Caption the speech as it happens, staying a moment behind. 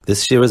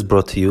This year is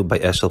brought to you by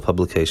Eshel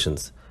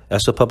Publications.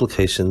 Eshel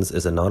Publications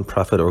is a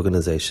non-profit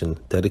organization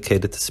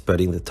dedicated to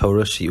spreading the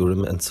Torah,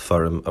 Shiurim, and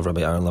Sefarim of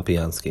Rabbi Aaron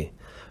Lapiansky.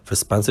 For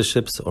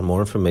sponsorships or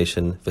more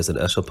information, visit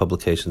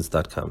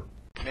eshelpublications.com.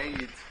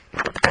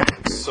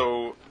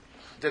 So,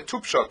 there are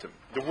two pshatim.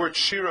 The word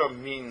Shira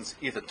means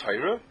either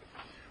Torah,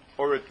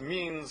 or it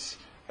means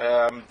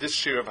this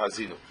Shira of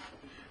Hazinu.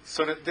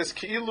 So there's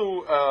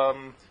Ki'ilu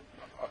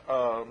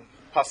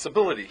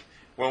possibility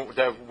when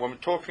we're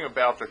talking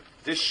about that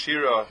this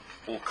Shira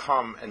will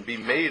come and be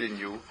made in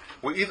you.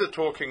 We're either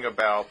talking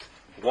about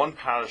one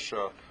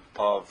parasha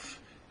of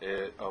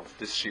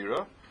this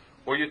Shira,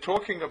 or you're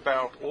talking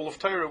about all of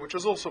Torah, which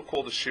is also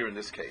called a Shira in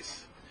this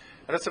case.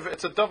 And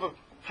it's a dove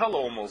hell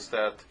almost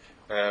that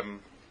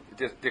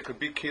there could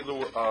be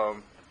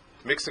Ki'ilu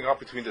mixing up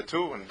between the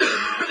two, and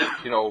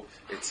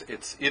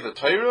it's either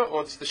Torah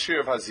or it's the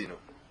Shira of Hazinu.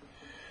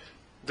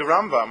 The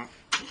Rambam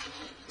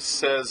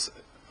says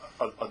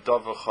a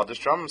Dava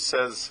Chadash. Rambam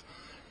says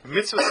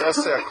mitzvahs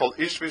eseh kol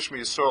ishvish mi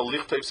Yisrael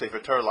lichtov sefer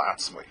Torah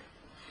la'atzmoi.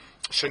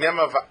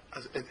 Shenema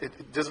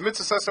there's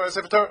mitzvahs eseh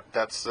sefer Torah.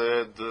 That's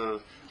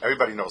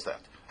everybody knows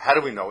that. How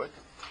do we know it?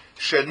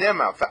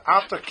 Shenema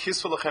va'ata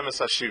kisu lechem es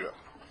hashira.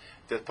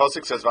 The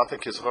pasuk says va'ata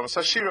kisu lechem es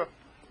hashira.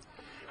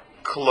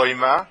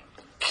 Kloima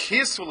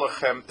kisu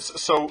lechem.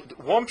 So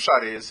one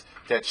pshat is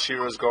that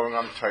Shira is going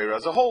on Torah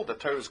as a whole. The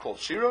Torah is called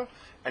Shira.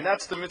 And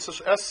that's the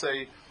mitzvah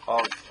essay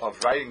of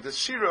writing this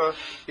Shira,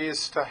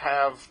 is to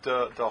have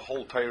the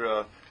whole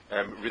Torah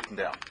written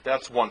down.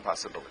 That's one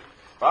possibility.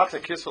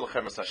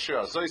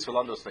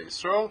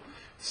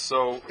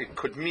 So it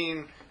could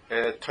mean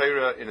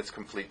Torah in its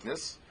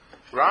completeness.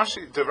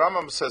 Rashi, the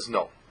Rambam says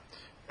no.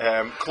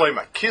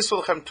 Kloima,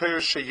 kisu lechem Torah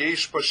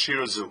sheyesh ba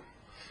Shira zu.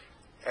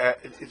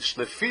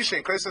 Lefisha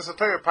in Kreis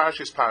Torah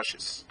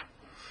parshis.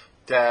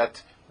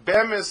 That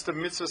bemis the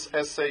mitzvah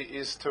essay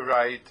is to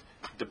write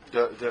the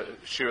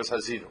Shiras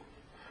Hazinu.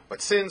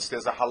 But since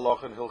there's a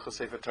halacha in Hilchos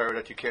Sefer Torah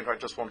that you can't write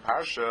just one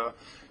parasha,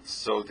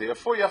 so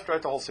therefore you have to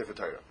write the whole Sefer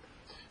Torah.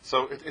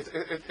 So it's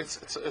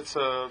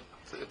a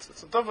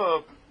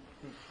dava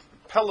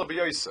pella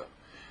b'yosa.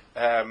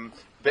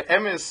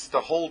 Be'emes,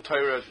 the whole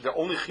Torah, the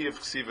only chiyuv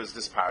ksiva is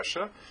this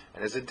parasha,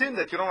 and as a din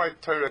that you don't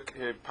write Torah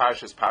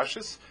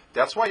parashas,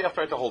 that's why you have to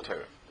write the whole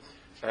Torah.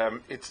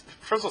 It's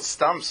first of all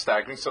stam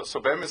staggering. So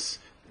be'emes,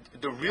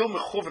 the real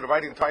mechuv in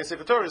writing the entire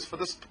Sefer Torah is for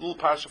this little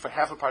parasha, for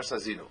half a parasha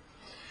Hazinu.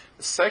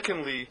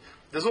 Secondly,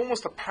 there's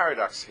almost a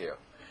paradox here.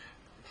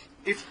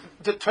 If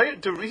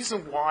the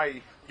reason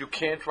why you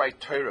can't write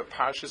Torah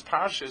parashas,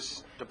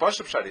 the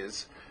Bashab Shad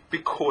is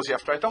because you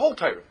have to write the whole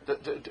Torah.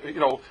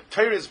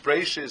 Torah is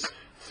breishis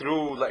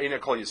through La'ina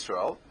Kol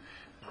Yisrael.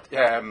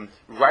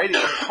 Writing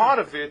a part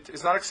of it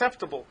is not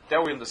acceptable.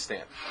 That we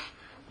understand.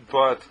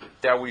 But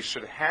that we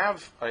should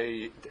have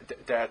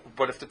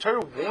but if the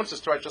Torah wants us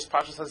to write just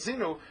Parshas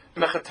Hazinu,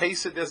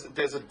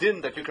 there's a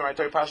din that you can write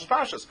Torah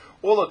Parshas.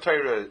 All the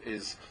Torah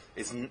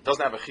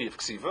doesn't have a chiyuv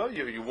ksiva.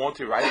 You want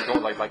to write it,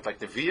 like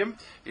the V'im.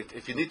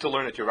 If you need to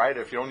learn it, you write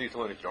it. If you don't need to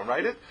learn it, you don't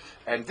write it.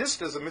 And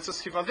there's a mitzvah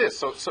ksiva on this.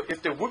 So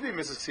if there would be a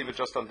mitzvah ksiva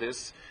just on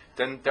this,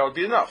 then that would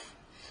be enough.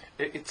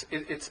 It's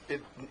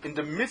in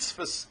the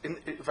mitzvahs.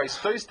 If I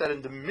stress that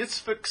in the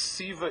mitzvah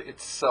ksiva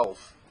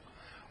itself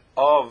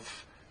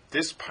of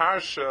this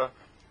parsha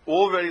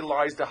already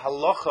lies the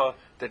halacha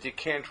that you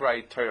can't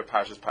write Torah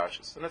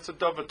parshas, and that's a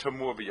dava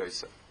tamur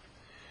b'yosef.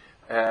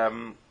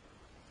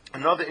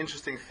 Another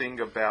interesting thing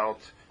about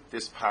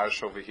this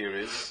parsha over here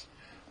is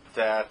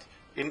that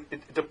in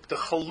the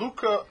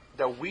chalukah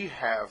that we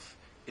have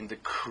in the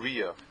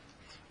kriya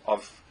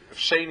of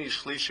Sheni,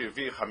 Shlishi,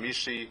 Revi,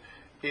 Chamishi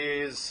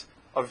is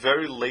a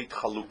very late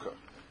chalukah.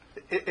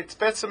 It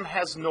Betzim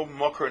has no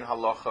makor in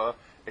halacha.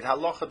 In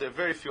halacha, there are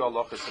very few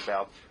halachas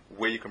about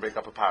where you can break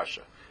up a parsha.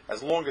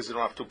 As long as you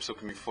don't have two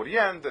psukim before the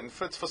end, and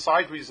for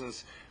side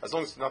reasons, as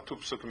long as you don't have two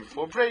psukim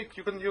before break,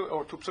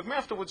 or two psukim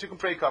afterwards, you can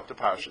break up the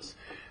parshas.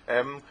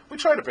 We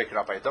try to break it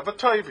up by a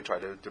davatayv, we try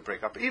to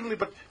break up evenly,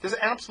 but there's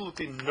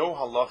absolutely no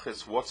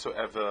halachas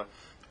whatsoever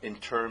in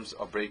terms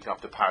of breaking up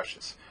the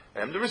parshas.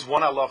 There is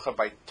one halacha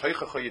by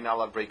Teichacha you're not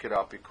allowed to break it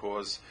up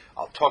because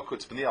al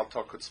takutz b'ni al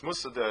takutz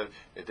musa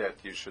that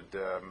you should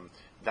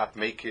not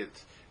make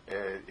it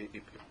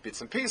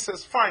bits and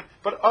pieces. Fine,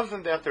 but other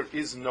than that, there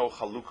is no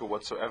halukah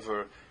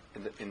whatsoever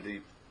in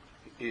the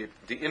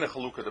inner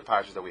halukah of the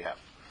parshas that we have.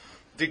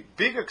 The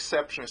big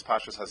exception is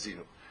Parshas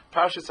Hazinu.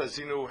 Parshas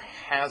Hazinu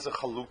has a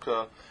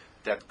halukah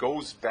that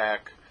goes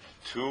back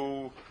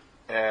to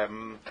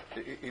the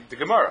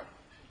Gemara.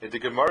 The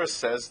Gemara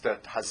says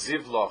that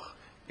Hazivloch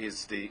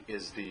is the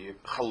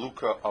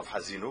halukah of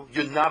Hazinu.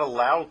 You're not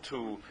allowed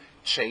to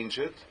change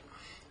it.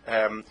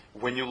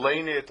 When you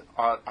lay it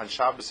on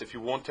Shabbos, if you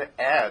want to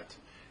add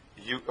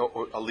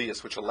or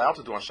aliyas, which you're allowed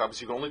to do on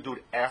Shabbos, you can only do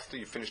it after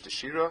you finish the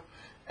Shira,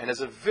 and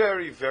there's a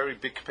very, very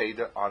big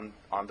payda on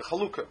the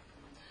Chalukah.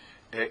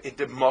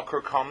 The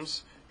Makar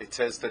comes, it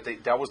says that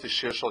that was the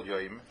Shir Shal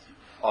Yoim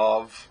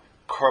of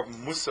Korb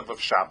Musav of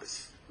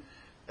Shabbos.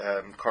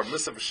 Korb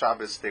Musav of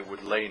Shabbos, they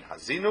would lay in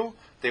Hazinu,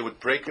 they would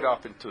break it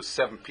up into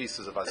 7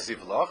 pieces of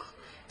Azivlach,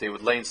 they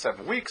would lay in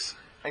 7 weeks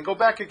and go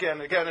back again,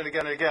 again and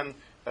again and again,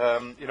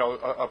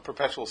 a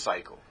perpetual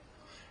cycle,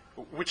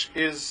 which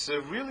is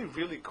really,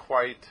 really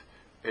quite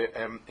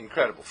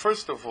incredible.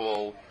 First of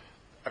all,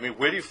 I mean,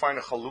 where do you find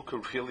a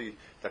chalukah really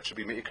that should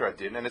be me'ikar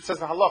adin? And it says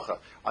in halacha.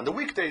 On the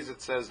weekdays,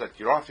 it says that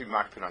you don't have to be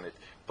makpid on it,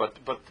 but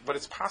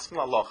it's passing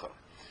halacha.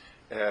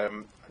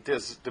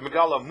 There's the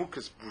Megala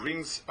Mukas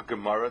brings a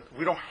Gemara.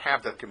 We don't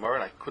have that Gemara,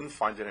 and I couldn't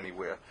find it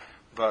anywhere.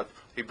 But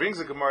he brings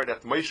a Gemara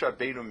that Moshe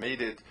Rabbeinu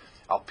made it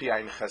al pi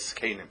ayin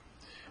cheskenim.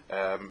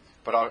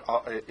 But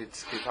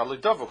it's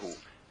halidavahu.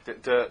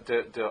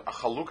 The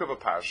chaluk of a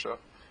parsha,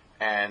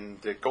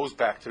 and it goes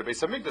back to the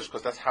Beis Hamikdash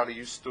because that's how they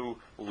used to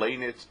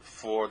lane it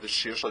for the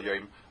Shir Shal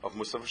Yom of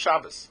Musaf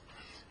Shabbos.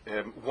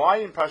 Why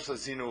in Parsha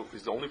Zinu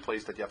is the only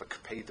place that you have a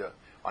kapeda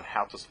on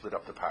how to split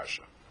up the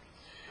parsha?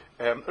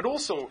 It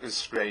also is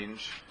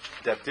strange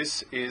that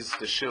this is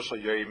the Shir Shal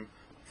Yom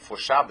for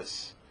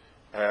Shabbos.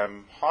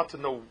 Hard to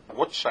know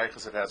what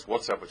shaykhs it has,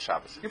 what's up with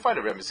Shabbos. You find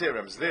a remes here,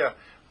 remes there,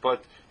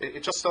 but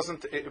it just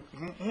doesn't.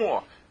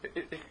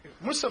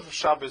 Musaf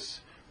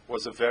Shabbos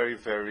was a very,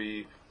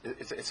 very.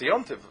 It's a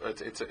yontiv.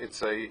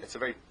 It's a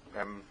very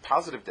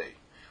positive day.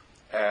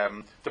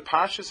 The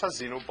Parshas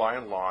Hazinu, by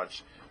and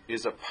large,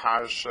 is a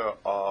parsha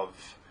of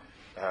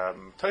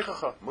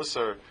teichacha,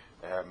 musar,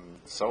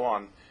 so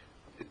on.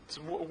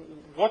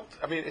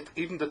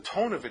 Even the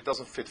tone of it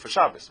doesn't fit for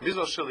Shabbos.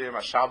 Mizrach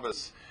Shiliyim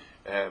Shabbos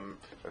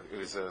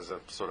is a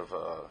sort of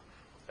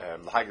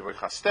and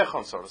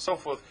so on and so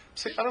forth.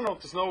 I don't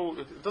know.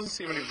 It doesn't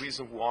seem any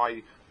reason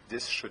why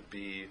this should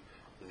be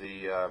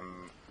the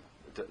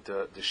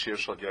Shir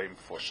Shal Yom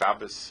for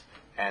Shabbos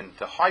and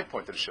the high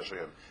point of the Shir Shal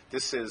Yom.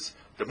 This is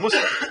the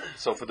Musaf.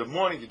 So for the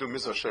morning you do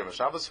Mizrach Shiliyim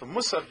Shabbos. For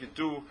Musaf you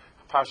do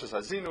Parshas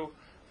Hazinu,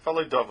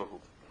 Falei Davahu.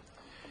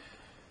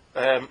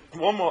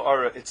 One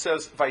more, it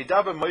says,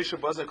 Vaidabe Moshe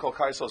Bazen Kol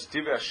Kaisos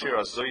Divrei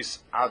Shira Zois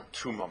Ad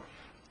Tumam.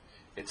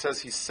 It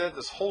says he said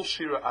this whole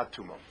Shira Ad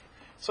Tumam.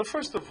 So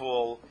first of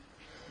all,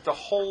 the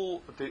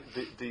whole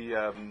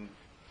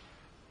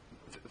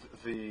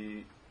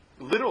the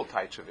literal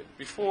touch of it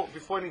before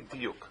any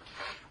diuk.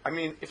 I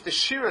mean, if the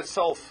Shira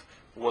itself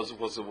was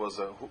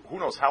who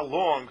knows how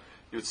long,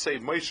 you would say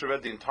Moshe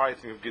read the entire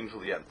thing from beginning to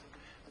the end.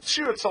 The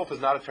Shira itself is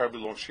not a terribly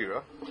long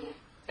Shira.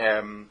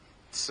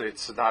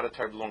 It's not a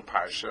terribly long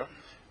parsha.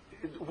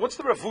 What's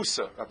the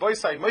Ravusa? Rabbi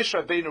say Moshe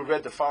Rabbeinu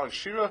read the following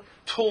Shira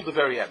till the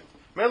very end.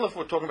 Merely if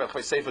we're talking about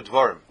Sefer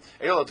Dvarim,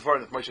 Eila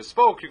Dvarim that Moshe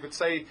spoke, you could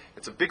say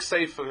it's a big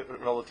Sefer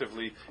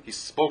relatively. He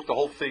spoke the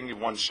whole thing in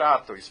one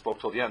shot, or he spoke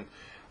till the end.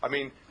 I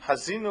mean,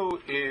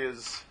 Hazinu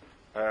is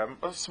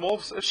a small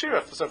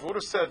Shira. So if we would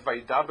have said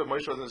Vaidabe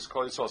Moshe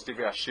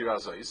Rabbeinu Shira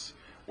Zois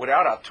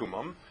without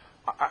Atumam,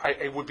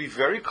 it would be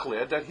very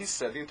clear that he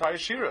said the entire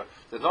Shira.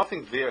 There's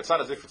nothing there. It's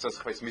not as if it says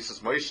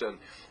Mrs. Moshe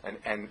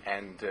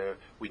and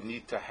we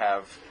need to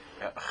have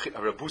a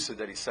rebusa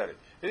that he said it.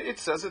 It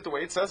says it the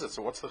way it says it.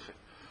 So what's the?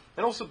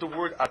 And also the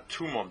word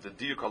atumam, the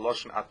diuk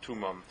aloshen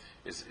atumam,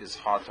 is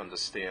hard to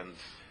understand.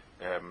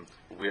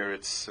 Where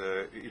it's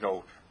the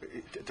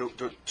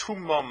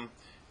tumam,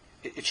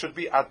 it should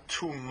be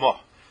atuma.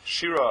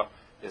 Shira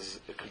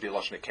it could be a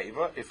lashon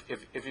nekeva.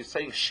 If you're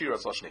saying shira,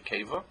 it's lashon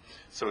nekeva,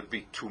 so it'd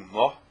be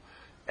tuma.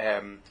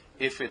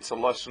 If it's a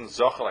lashon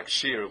zacha like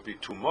shir, it would be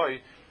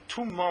tumoi.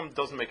 Tumam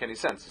doesn't make any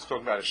sense. It's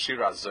talking about a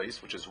shira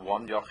azais, which is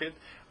one yachid.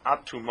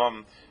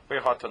 Atumam,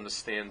 very hard to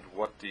understand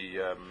what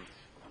the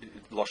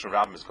lashon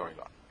rabbim is going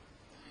on.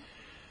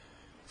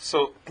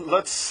 So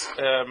let's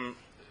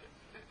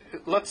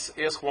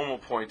ask one more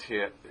point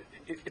here.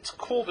 It's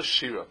called a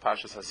shira,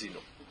 Parshas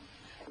Hazinu.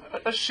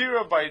 A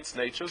shira by its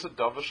nature is a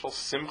davar shel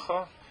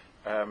simcha.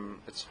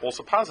 It's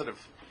also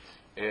positive.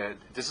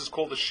 This is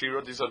called a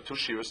shira. These are two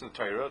shiras in the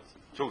Torah.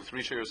 3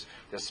 shiras.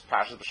 There's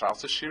Parshas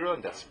B'Shalach shira,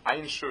 and that's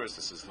Ayin shiras.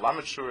 This is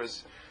Lamed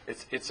shiras.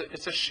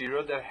 It's a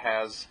shira that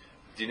has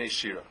dinei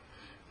shira.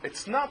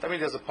 It's not. I mean,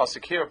 there's a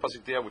pasuk here, a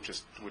pasuk there, which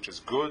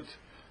is good,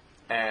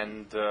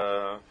 and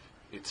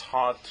it's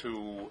hard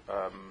to.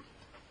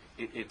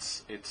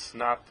 It's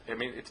not. I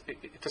mean,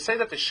 to say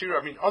that the shira.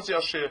 I mean, Oz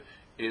Yashir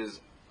is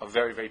a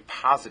very, very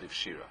positive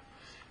shira.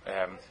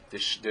 The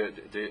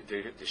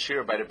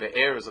shira by the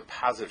Be'er is a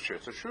positive shira.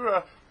 So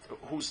shira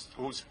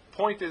whose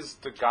point is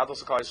the Gadol of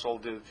Kaisol,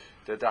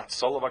 the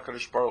Datzol of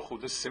HaKadosh Baruch Hu,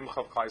 the Simcha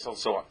of Kaisol,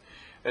 so on.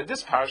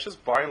 This parasha is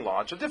by and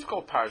large a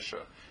difficult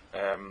parasha.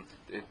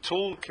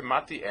 Till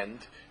Kemat the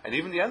end, and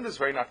even the end is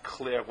very not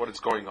clear what is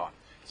going on.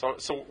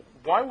 So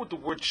why would the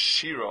word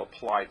shira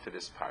apply to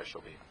this parasha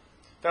over here?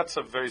 That's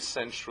a very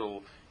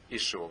central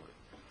issue of it.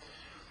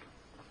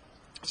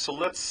 So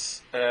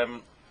let's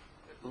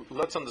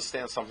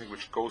understand something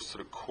which goes to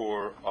the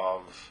core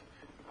of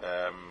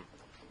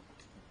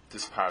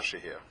this parasha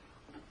here.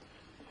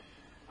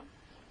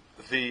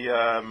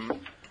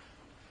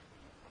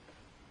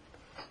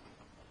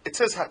 It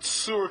says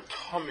Hatsur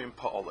Tomim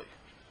Pa'olei,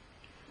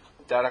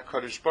 that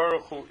HaKadosh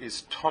Baruch Hu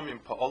is Tomim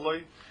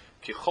Pa'olei,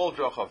 Ki Chol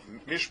Drachav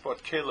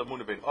Mishpat Kela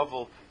Muna Ben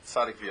Aval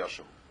Tzadik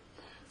V'Yashu.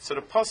 So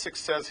the pasuk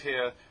says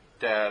here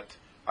that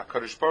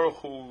HaKadosh Baruch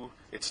Hu,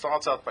 it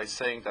starts out by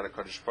saying that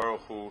HaKadosh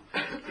Baruch Hu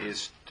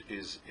is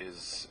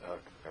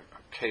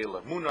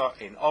Keil Muna,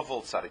 Ein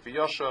Oval, Tzadik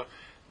V'Yosha.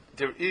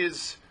 There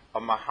is a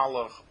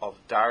mahalach of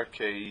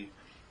Darkei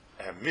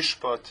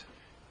Mishpat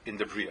in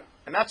the Bria.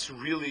 And that's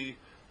really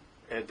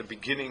the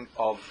beginning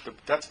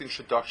that's the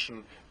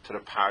introduction to the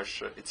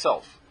parsha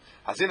itself.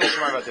 Hazin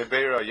Shema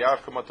Debera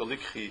Yaakov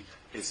Likhi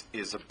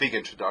is a big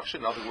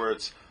introduction. In other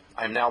words,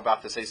 I'm now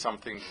about to say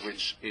something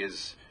which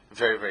is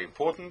very, very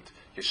important.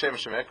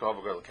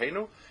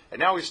 And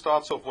now he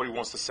starts off what he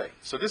wants to say.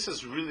 So this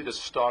is really the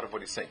start of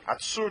what he's saying.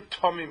 Atzur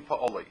Tomim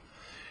Pa'oloi.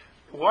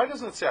 Why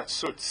doesn't it say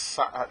Atzur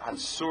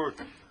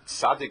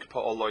Tzadik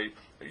Pa'oloi?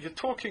 You're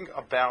talking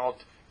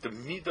about the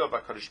midah of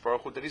HaKadosh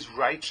Baruch Hu, that is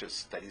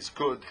righteous, that is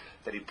good,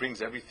 that he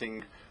brings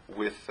everything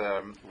with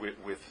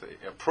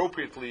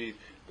appropriately.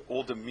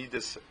 All the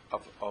midas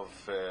of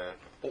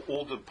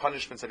all the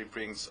punishments that he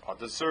brings are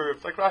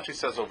deserved. Like Rashi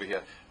says over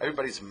here,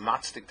 everybody's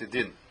matzdik the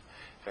din.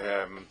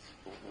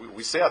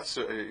 We say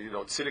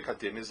tziddik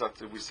hadin is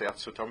that we say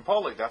atzur tam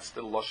poli. That's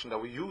the lashon that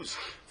we use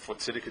for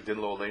tziddik hadin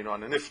lo aleinu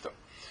on an iftar.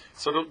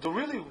 So the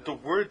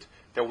word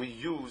that we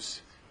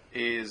use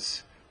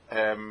is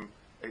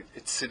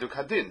it's tziddik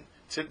hadin.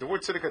 The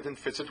word tziddik hadin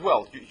fits it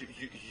well.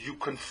 You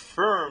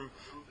confirm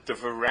the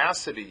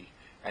veracity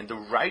and the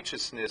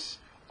righteousness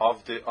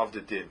of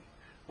the din.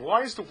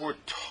 Why is the word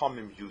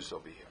tamim used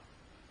over here?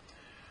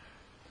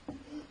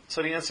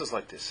 So the answer is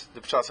like this.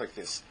 The pshat is like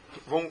this.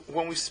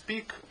 When we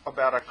speak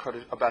about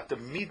the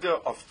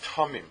midah of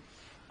tamim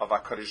of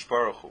HaKadosh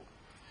Baruch Hu,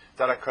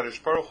 that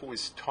HaKadosh Baruch Hu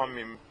is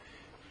tamim,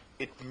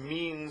 it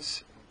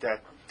means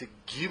that the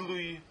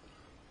gilui.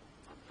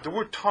 The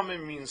word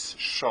tamim means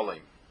shalom,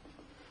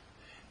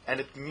 and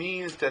it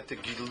means that the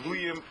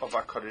giluyim of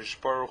HaKadosh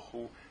Baruch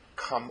Hu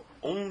come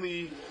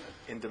only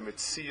in the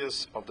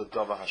metzias of the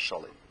Dava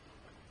HaShalim.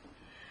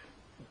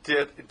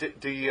 The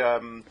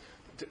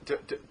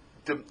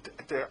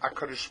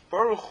HaKadosh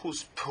Baruch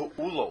Hu's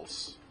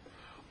pe'ulos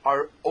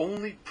are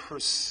only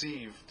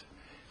perceived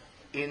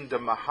in the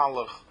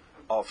mahalach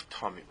of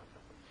Tamim.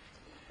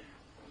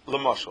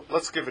 L'mashal,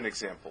 let's give an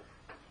example.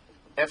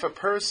 If a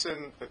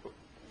person,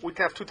 we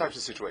can have two types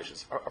of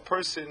situations. A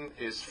person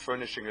is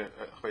furnishing an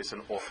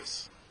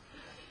office,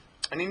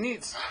 and he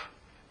needs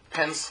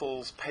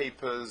pencils,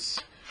 papers,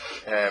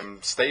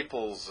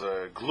 staples,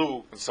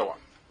 glue, and so on.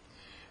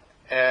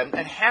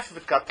 And half of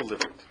it got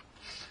delivered.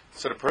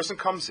 So the person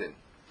comes in,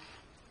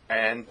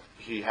 and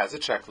he has a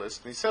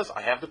checklist, and he says,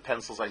 I have the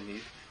pencils I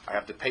need, I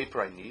have the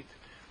paper I need,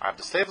 I have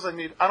the staples I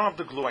need, I don't have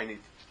the glue I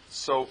need.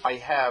 So I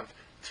have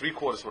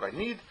 3/4 what I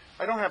need,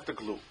 I don't have the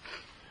glue.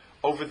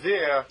 Over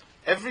there,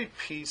 every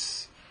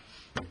piece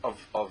of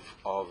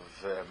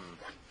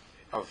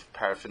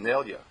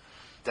paraphernalia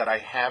that I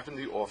have in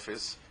the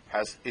office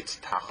has its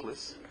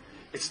tachlis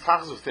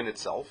within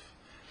itself,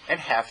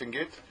 and halving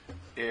it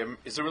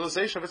is a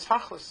realization of its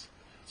tachlis.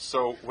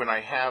 So when I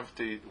have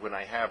the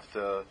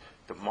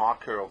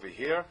marker over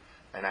here,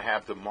 and I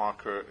have the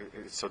marker,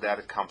 so that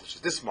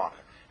accomplishes this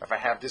marker. If I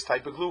have this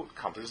type of glue, it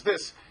accomplishes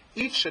this.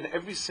 Each and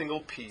every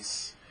single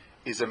piece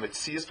is a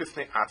metzias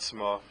b'fnei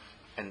atzma,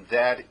 and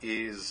that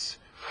is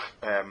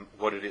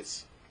what it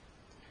is.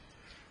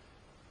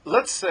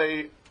 Let's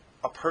say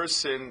a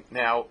person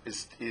now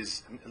is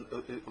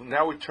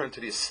now we turn to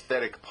the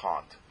aesthetic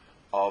part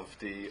of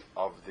the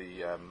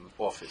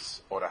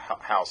office or the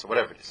house or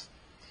whatever it is.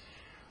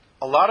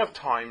 A lot of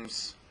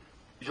times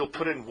you'll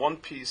put in one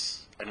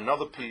piece and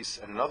another piece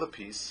and another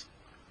piece,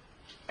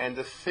 and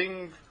the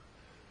thing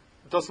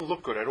doesn't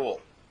look good at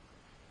all.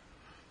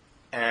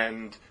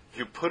 And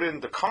you put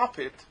in the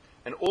carpet,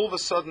 and all of a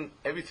sudden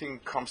everything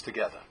comes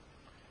together,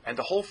 and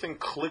the whole thing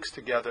clicks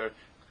together,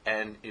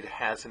 and it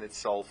has in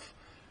itself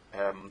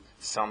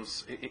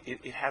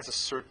it has a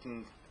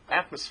certain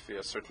atmosphere,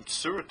 a certain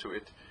tzura to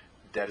it,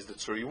 that is the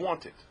tzura you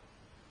wanted.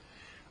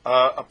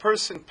 A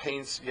person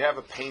paints, you have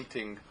a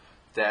painting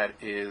that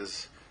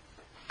is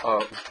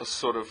a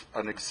sort of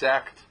an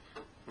exact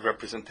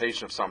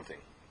representation of something.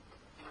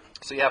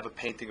 So you have a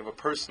painting of a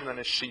person and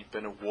a sheep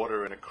and a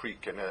water and a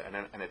creek and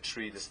a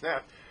tree, this and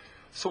that.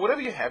 So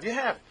whatever you have, you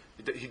have.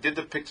 He did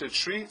the picture of the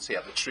tree, so you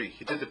have the tree.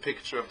 He did the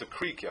picture of the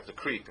creek, you have the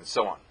creek, and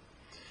so on.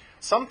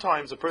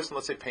 Sometimes a person,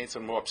 let's say, paints a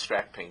more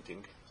abstract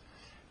painting.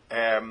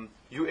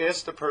 You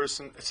ask the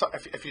person,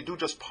 if you do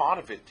just part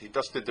of it, he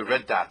just did the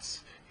red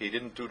dots, he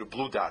didn't do the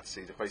blue dots,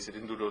 he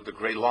didn't do the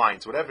gray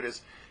lines, whatever it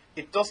is,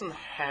 it doesn't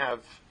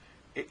have,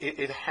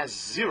 it has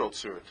zero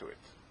tzura to it.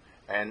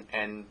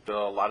 And a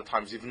lot of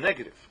times even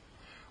negative.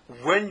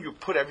 When you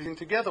put everything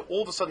together,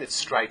 all of a sudden it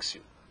strikes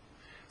you.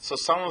 So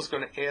someone's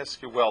going to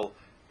ask you, well,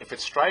 if it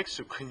strikes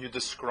you, can you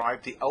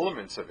describe the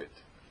elements of it?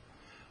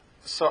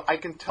 So I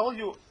can tell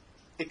you,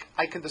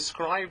 I can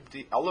describe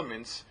the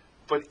elements,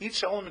 but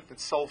each element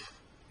itself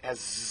has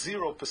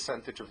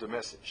 0% of the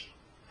message.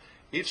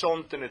 Each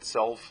element in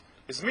itself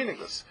is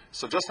meaningless.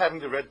 So just having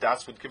the red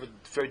dots would give a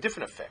very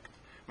different effect.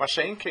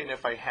 Masha'inkein,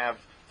 if I have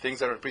things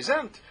that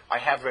represent, I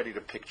have ready the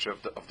picture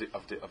of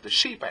the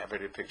sheep, I have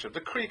ready a picture of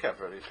the creek, I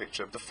have ready a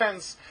picture of the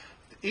fence.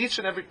 Each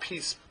and every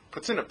piece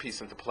puts in a piece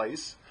into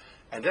place,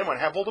 and then when I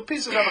have all the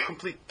pieces, I have a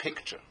complete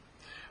picture.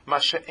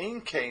 Masha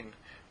Ein Kain,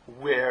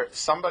 where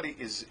somebody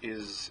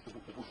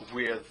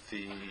where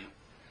the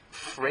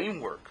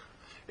framework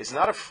is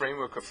not a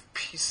framework of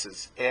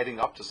pieces adding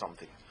up to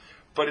something,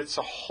 but it's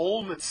a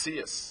whole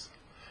mitzias,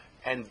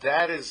 and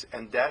that is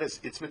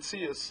its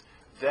mitzias.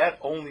 That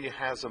only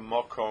has a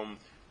makom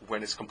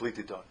when it's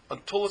completely done.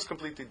 Until it's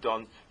completely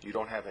done, you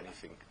don't have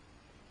anything.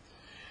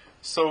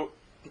 So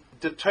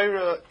the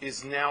Torah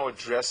is now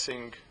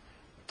addressing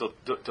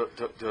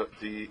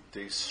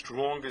the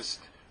strongest.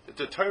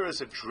 The Torah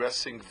is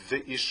addressing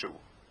the issue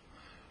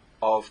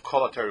of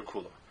Kol HaTorah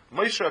Kula.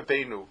 Moshe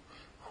Rabbeinu,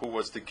 who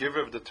was the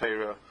giver of the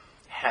Torah,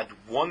 had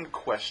one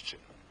question: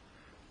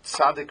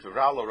 Tzadik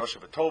v'ralo, Rosh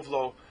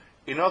v'tovlo.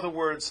 In other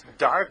words,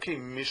 Darkei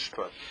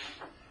Mishpat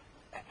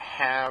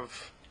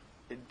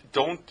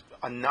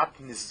are not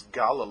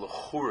nisgala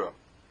l'chura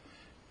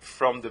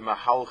from the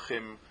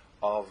mahalchim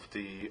of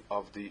the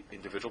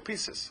individual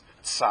pieces.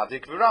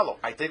 Tzadik v'ralo.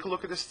 I take a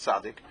look at this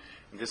tzaddik,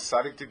 and this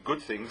tzaddik did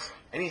good things,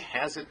 and he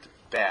has it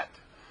bad.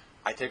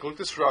 I take a look at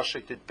this Rosh,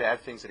 he did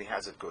bad things, and he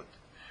has it good.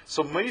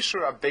 So Moshe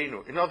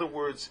Rabbeinu, in other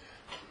words,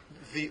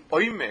 the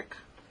oimek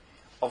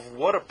of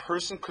what a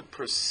person could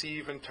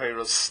perceive in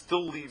Torah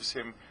still leaves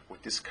him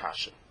with this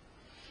kasha.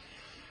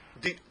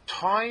 The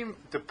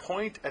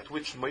point at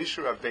which Moshe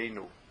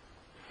Rabbeinu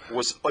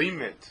was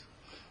oimed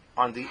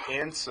on the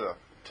answer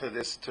to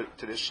this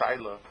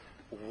shaila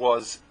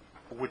was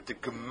with the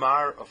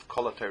gemar of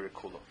Kol HaTorah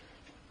Kula.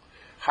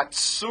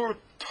 Hatsur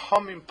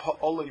Tamim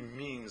Pa'olei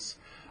means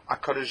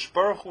HaKadosh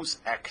Baruch Hu's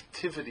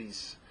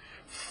activities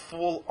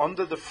fall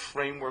under the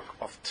framework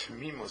of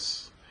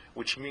Temimus,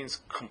 which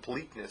means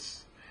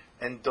completeness,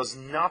 and does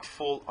not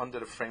fall under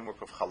the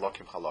framework of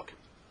Halakim.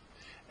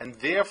 And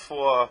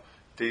therefore,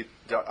 the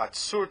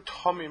Atzur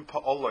Tamim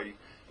Pa'olei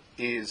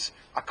is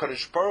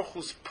HaKadosh Baruch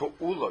Hu's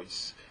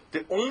Pa'ulos.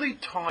 The only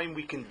time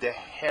we can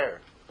deher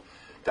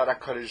that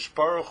HaKadosh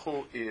Baruch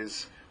Hu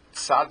is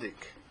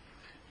tzaddik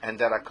and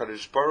that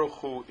HaKadosh Baruch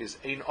Hu is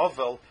ein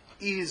ovel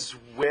is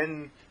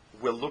when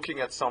we're looking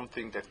at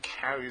something that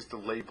carries the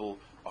label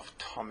of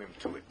tamim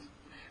to it.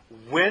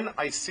 When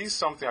I see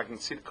something, I can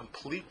see the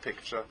complete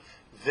picture,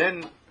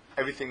 then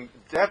everything,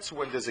 that's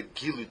when there's a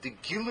gilui. The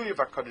gilui of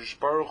HaKadosh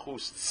Baruch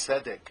Hu's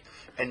tzedek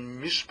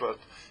and mishpat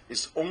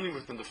is only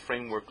within the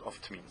framework of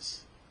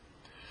Temimus.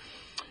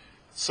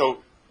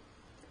 So,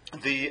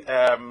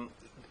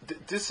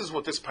 this is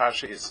what this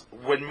parasha is.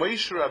 When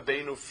Moshe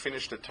Rabbeinu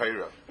finished the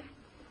Torah,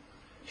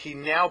 he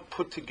now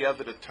put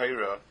together the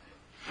Torah.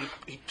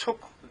 He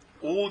took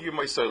all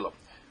Yemei Solam.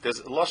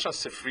 There's Lashon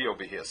Sifri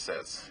over here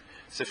says.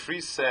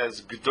 Sifri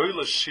says,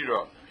 G'doyla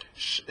Shira,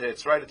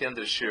 it's right at the end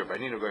of the Shira, by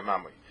Nino Goy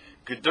Mamui.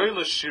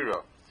 G'doyla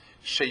Shira,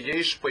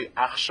 sheyesh boi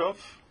achshav,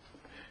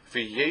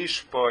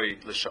 v'yesh boi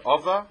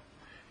l'sha'ava,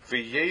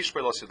 v'yesh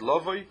boi l'sid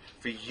lovoi,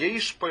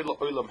 v'yesh boi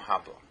l'olam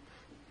haba.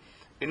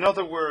 In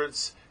other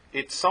words,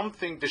 it's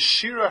something, the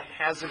Shira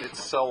has in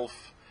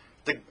itself,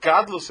 the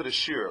godless of the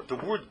Shira, the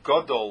word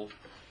Gadol,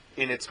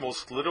 in its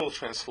most literal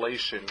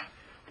translation,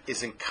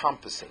 is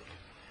encompassing.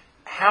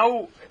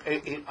 How,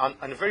 on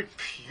a very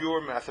pure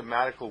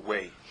mathematical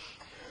way,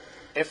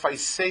 if I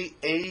say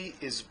A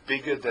is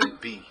bigger than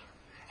B,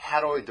 how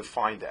do I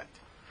define that?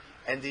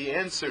 And the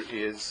answer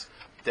is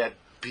that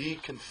B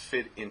can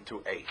fit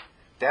into A.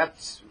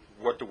 That's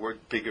what the word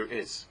bigger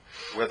is.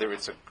 Whether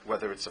it's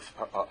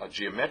a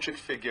geometric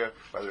figure,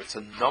 whether it's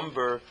a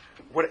number,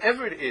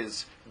 whatever it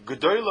is,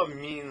 Gedola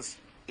means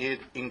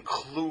it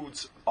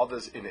includes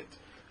others in it.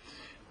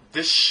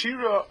 The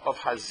Shira of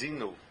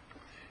Hazinu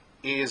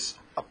is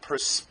a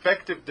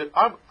perspective that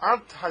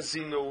Ad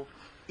Hazinu,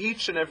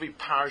 each and every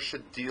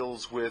parsha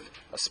deals with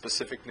a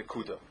specific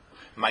nekuda.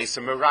 Maisa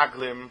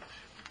Meraglim,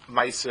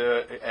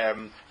 Maisa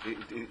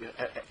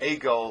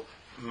Egel,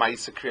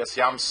 Maisa Kriyas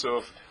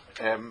Yamsuf,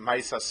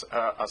 Maisa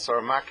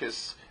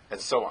Asaramakis, and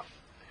so on.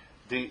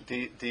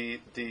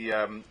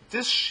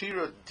 This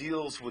Shira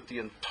deals with the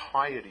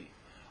entirety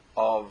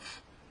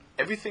of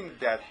everything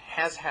that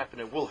has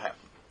happened and will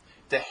happen.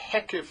 The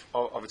hekif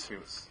of its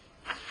views.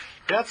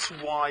 That's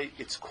why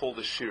it's called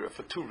a shira,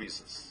 for two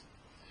reasons.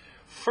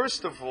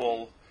 First of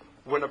all,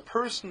 when a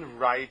person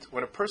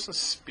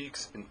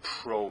speaks in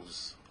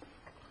prose,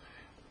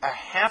 a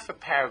half a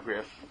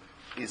paragraph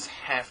is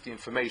half the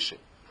information.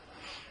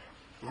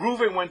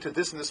 Reuven went to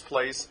this and this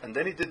place, and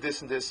then he did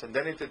this and this, and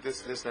then he did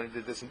this and this, and then he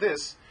did this and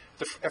this.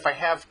 If I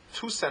have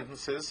two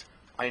sentences,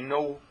 I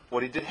know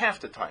what he did half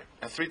the time.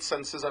 And three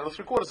sentences, I know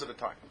 3/4 of the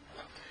time.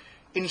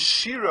 In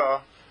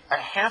shira, a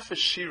half a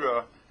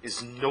shira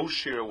is no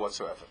shira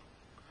whatsoever.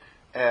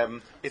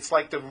 It's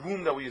like the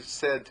room that we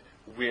said,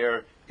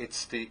 where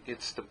it's the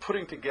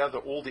putting together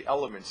all the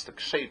elements, the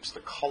shapes, the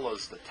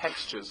colors, the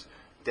textures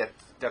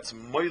that's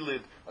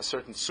moilid a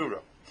certain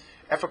surah.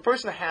 If a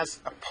person has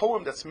a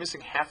poem that's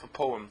missing half a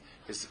poem,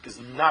 is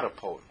not a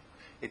poem.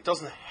 It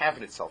doesn't have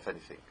in itself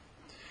anything.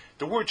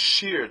 The word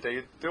shir,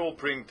 they all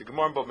bring the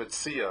Gemara Bava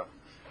Metzia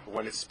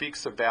when it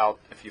speaks about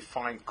if you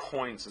find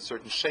coins in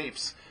certain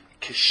shapes.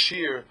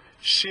 Kishir,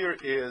 shir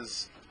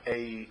is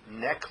a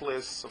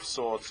necklace of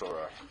sorts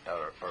or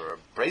a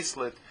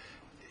bracelet.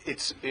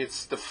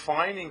 its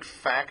defining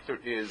factor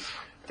is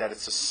that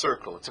it's a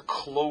circle. It's a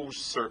closed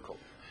circle.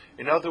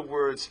 In other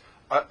words,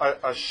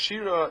 a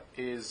shira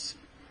is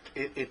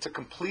it's a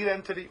complete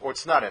entity or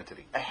it's not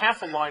entity. A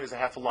half a line is a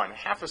half a line. A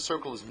half a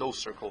circle is no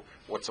circle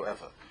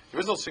whatsoever. There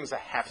is no such thing as a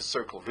half a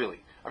circle,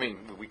 really. I mean,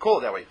 we call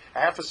it that way. A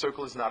half a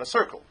circle is not a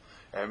circle,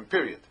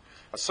 period.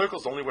 A circle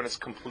is only when it's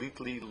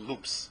completely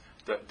loops,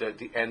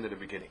 the end and the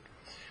beginning.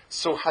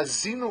 So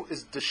Hazinu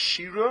is the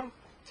shira.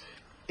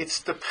 It's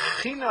the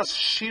pchinas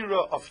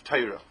shira of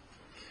Torah.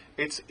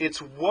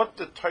 It's what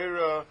the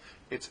Torah.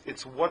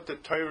 It's what the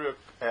Torah.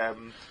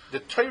 The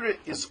Torah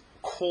is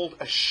called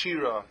a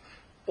shira.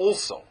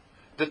 Also,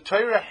 the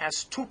Torah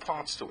has two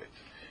parts to it.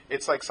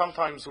 It's like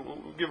sometimes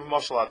we'll give a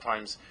mashal at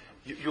times.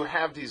 You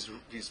have these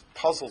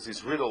puzzles,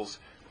 these riddles,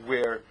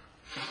 where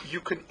you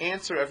can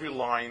answer every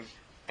line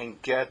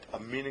and get a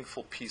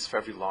meaningful piece for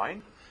every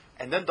line,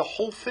 and then the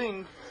whole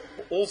thing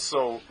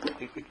also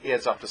it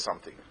adds up to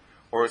something.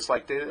 Or it's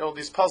like all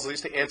these puzzles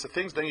used to answer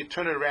things, then you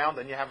turn it around,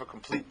 and you have a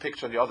complete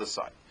picture on the other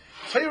side.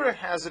 Torah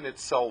has in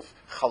itself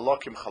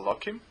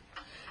chalakim,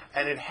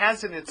 and it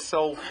has in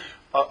itself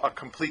a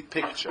complete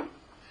picture.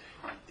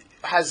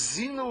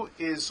 Hazinu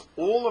is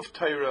all of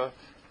Torah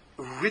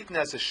written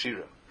as a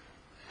shira.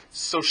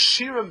 So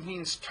shira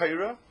means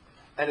Torah,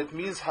 and it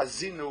means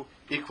Hazinu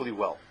equally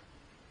well.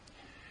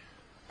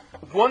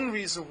 One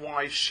reason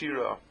why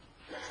Hazinu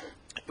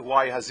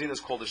is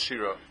called a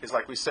shira is,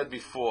 like we said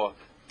before,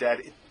 that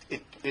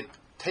it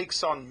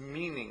takes on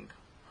meaning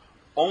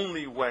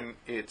only when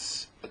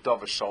it's a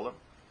davar shalom.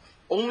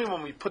 Only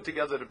when we put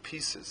together the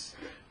pieces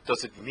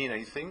does it mean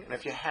anything, and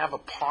if you have a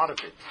part of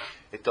it,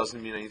 it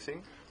doesn't mean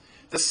anything.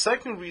 The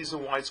second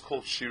reason why it's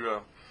called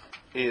shira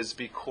is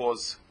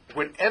because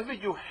whenever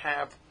you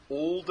have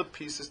all the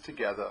pieces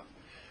together,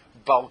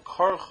 bal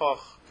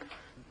karchach,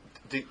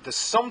 the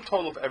sum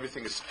total of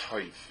everything is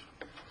toiv.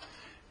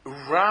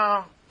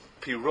 Ra,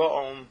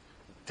 piraon,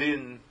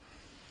 din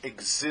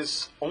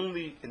exists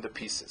only in the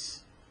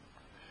pieces.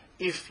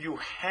 If you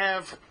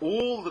have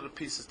all of the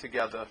pieces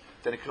together,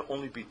 then it can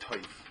only be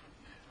toiv.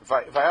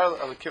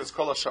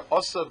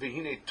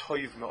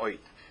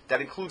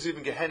 That includes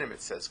even Gehenim,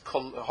 it says.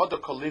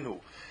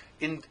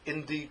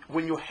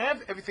 When you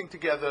have everything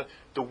together,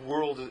 the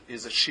world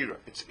is a shira.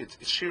 It's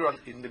shira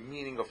in the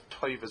meaning of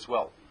toiv as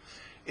well.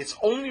 It's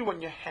only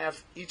when you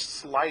have each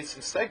slice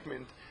and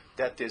segment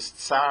that there's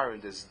tsar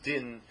and there's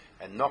din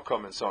and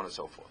nokam and so on and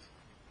so forth.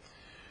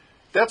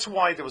 That's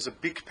why there was a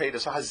big payda.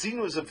 So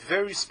Hazinu is a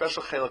very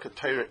special chelak of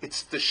Torah.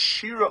 It's the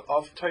shira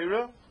of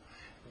Torah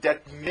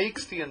that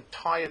makes the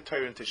entire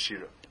Torah into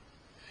shira.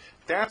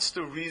 That's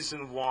the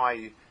reason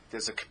why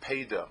there's a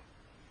kpeda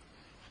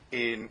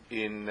in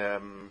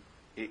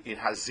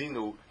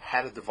Hazinu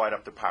how to divide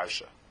up the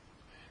parsha.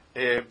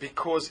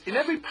 Because in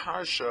every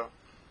parsha,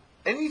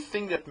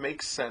 anything that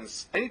makes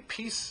sense, any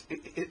piece,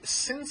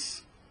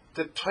 since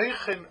the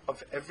teichen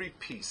of every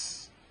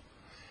piece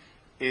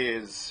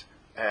is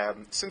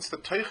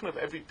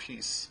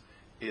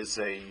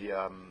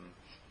a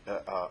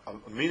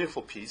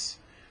meaningful piece,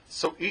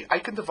 so I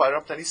can divide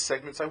up any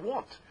segments I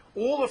want.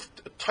 All of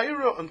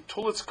Torah,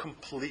 until it's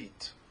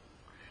complete,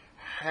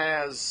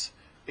 has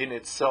in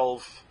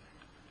itself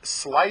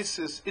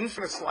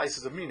infinite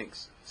slices of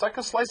meanings. So I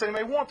can slice anything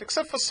I want,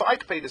 except for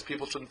psych pages.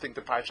 People shouldn't think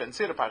the parsha and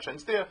say the parsha and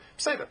there.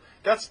 Pseudo.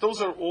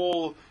 Those are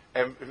all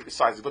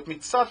sizes. But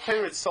mitzvah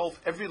Torah itself,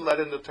 every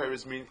letter in the Torah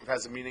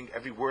has a meaning.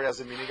 Every word has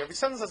a meaning. Every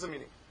sentence has a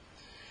meaning.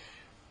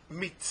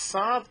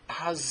 Mitzvah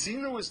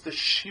Hazinu is the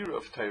shira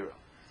of Torah,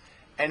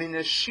 and in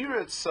the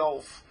shira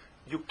itself,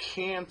 you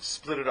can't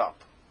split it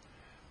up.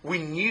 We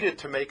needed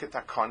to make it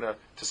takana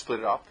to split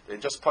it up, and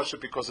just push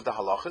it because of the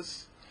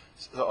halachas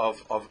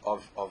of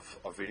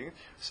reading it.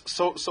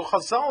 So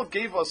Chazal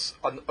gave us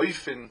an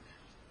oifin.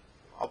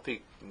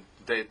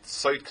 They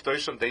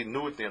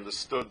knew it, they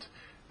understood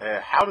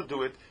how to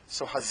do it.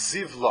 So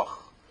haziv lach.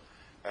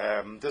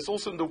 There's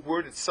also in the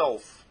word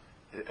itself,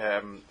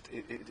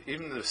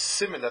 even the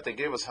siman that they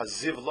gave us,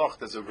 haziv lach,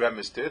 there's a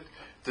remiss to it.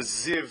 The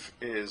ziv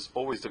is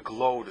always the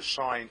glow, the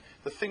shine,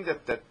 the thing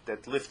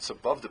that lifts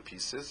above the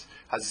pieces.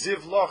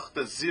 Haziv lach,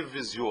 the ziv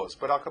is yours.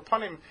 But al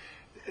kapanim,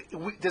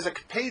 there's a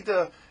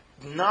kpeda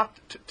not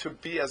to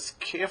be as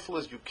careful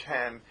as you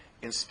can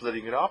in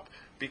splitting it up,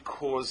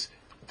 because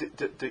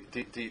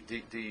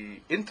the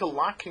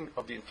interlocking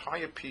of the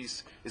entire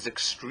piece is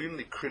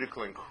extremely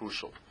critical and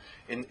crucial.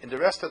 In the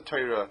rest of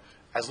Torah,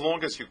 as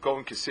long as you go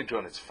in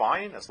Kisidron, it's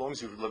fine. As long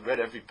as you've read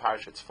every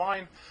parish, it's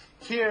fine.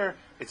 Here,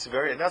 it's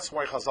and that's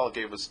why Chazal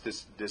gave us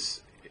this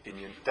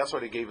Indian. That's why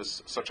they gave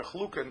us such a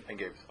chalukan and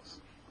gave it to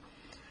us.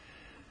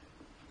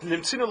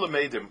 Nimtzina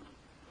lemedim,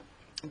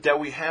 that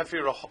we have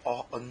here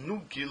a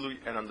new gilui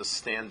and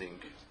understanding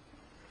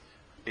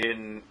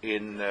in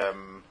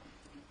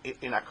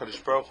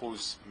HaKadosh Baruch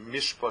Hu's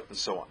mishpat and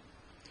so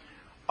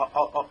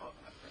on.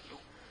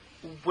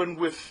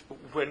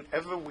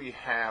 Whenever we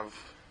have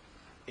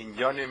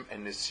inyanim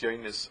and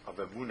nisyonis of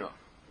emunah,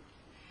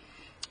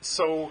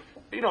 so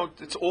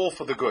it's all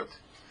for the good.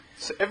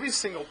 So every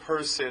single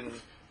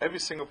person every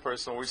single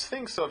person always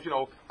thinks of,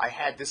 I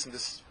had this and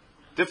this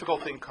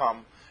difficult thing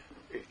come,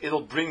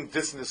 it'll bring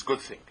this and this good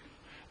thing.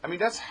 I mean,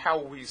 that's how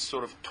we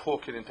sort of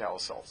talk it into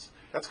ourselves.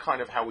 That's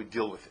kind of how we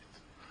deal with it.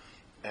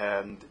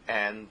 And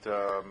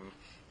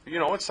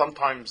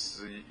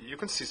sometimes you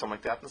can see something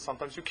like that, and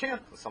sometimes you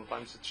can't. And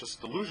sometimes it's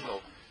just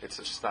delusional. It's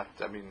just not,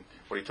 what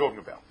are you talking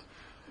about?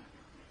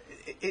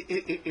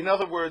 In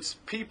other words,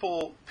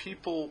 people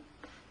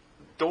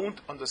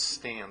don't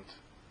understand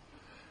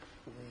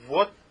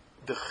what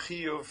the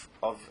chiyuv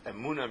of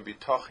emunah and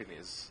bitachon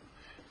is.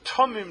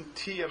 Tomim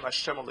tiyem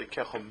Hashem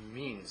alekecha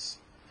means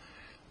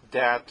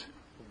that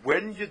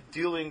when you're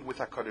dealing with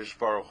HaKadosh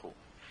Baruch Hu,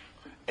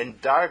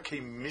 and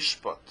darkei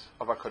mishpat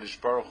of HaKadosh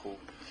Baruch Hu,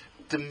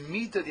 the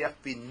midah that you have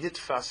to be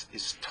nitfas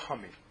is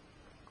tomim.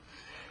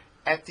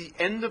 At the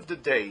end of the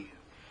day,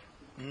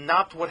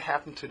 not what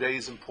happened today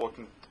is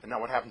important, and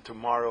not what happened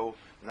tomorrow,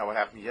 and not what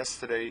happened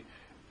yesterday,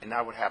 and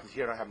not what happened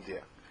here, and what happened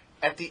there.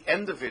 At the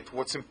end of it,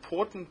 what's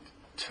important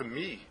to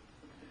me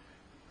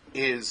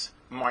is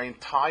my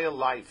entire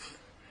life,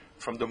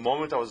 from the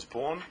moment I was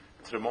born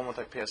to the moment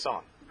I pass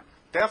on.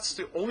 That's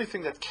the only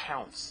thing that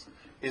counts,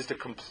 is the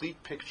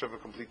complete picture of a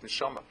complete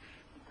neshama.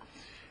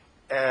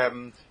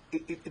 The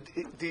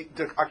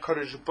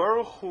HaKadosh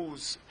Baruch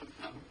Hu's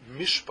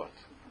mishpat,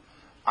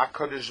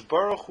 HaKadosh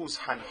Baruch Hu's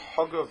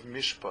hanhaga of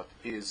mishpat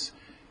is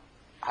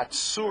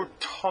Hatsur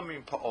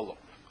Tamim Pa'olam.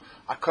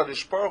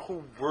 HaKadosh Baruch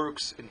Hu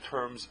works in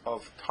terms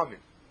of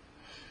Tamim.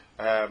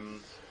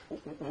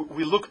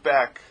 We look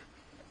back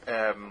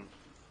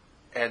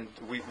and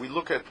we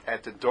look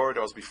at the Dor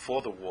that was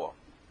before the war.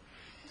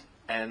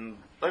 And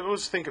let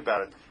us think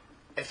about it.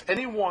 If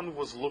anyone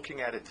was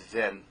looking at it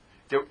then,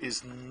 there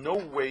is no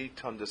way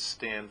to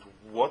understand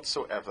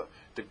whatsoever.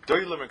 The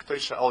Gdoilem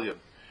Ekdosha Elyon,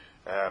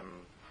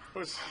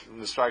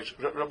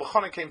 Rabbi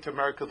Chana came to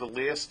America the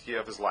last year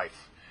of his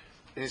life.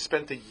 And he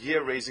spent a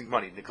year raising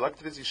money.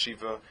 Neglected his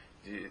yeshiva,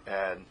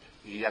 and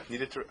he had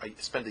needed to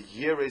spend a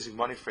year raising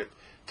money for it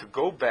to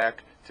go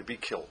back to be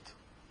killed.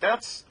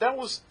 That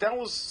was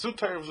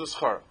Zutar of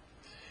Zuschar.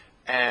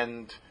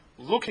 And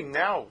looking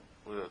now,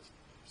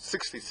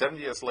 60,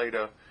 70 years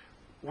later,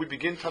 we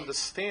begin to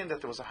understand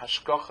that there was a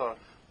hashgacha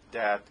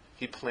that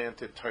he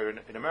planted Torah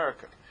in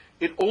America.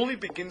 It only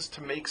begins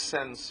to make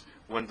sense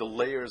when the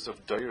layers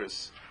of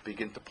Doiris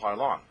begin to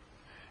pile on.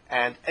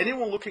 And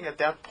anyone looking at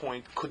that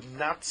point could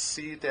not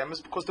see them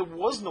because there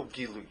was no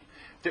Gilui.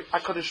 The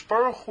HaKadosh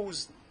Baruch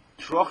Hu's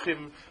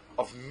drachim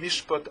of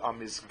mishpat are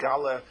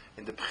misgala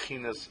in the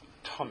B'chinas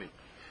Tomim.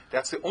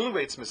 That's the only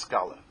way it's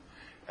misgala.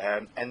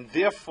 And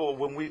therefore,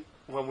 when we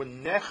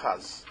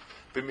nechaz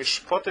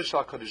b'mishpatesh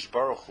HaKadosh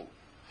Baruch Hu,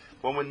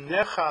 when we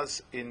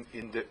nechaz in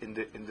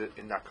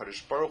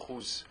HaKadosh Baruch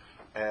Hu's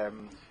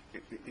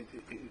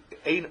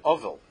ein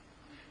ovel,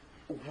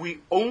 we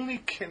only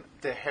can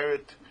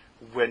inherit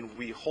when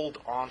we hold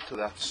on to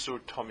that sur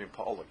tomim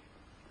pa'olim.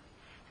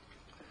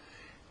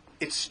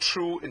 It's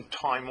true in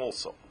time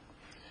also.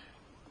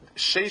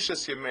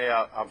 Sheishes yemei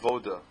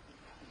avoda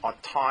are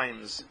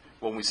times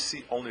when we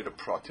see only the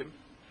pratim,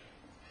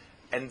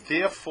 and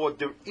therefore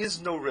there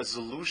is no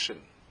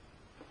resolution.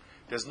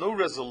 There's no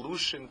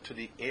resolution to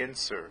the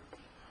answer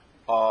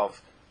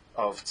of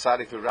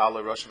tzaddik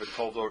v'rala, Rosh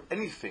v'toldo, or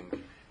anything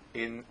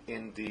in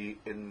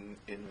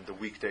the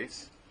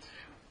weekdays.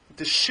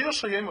 The Shir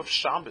Shayim of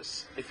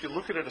Shabbos, if you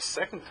look at it a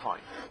second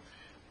time,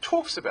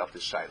 talks about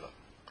this Shaila.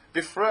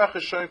 B'freach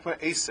Hashem k'ma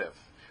Esev,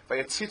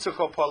 v'yatzitzu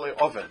kol palei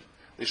oven,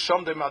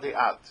 l'shom de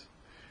madi'at,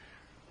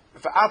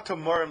 v'ata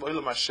morim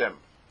olam Hashem.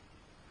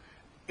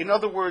 In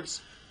other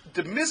words,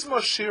 the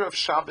Mizmor Shir of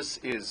Shabbos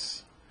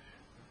is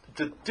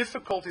the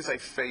difficulties I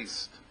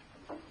faced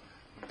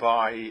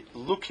by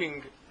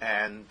looking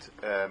and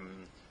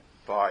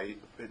by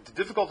the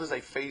difficulties I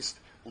faced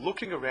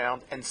looking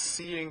around and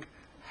seeing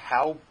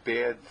how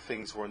bad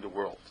things were in the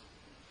world.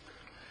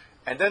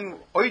 And then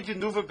Oid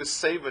Yenuva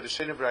B'Seiva the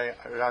Shenev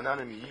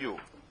Rananim Yiyu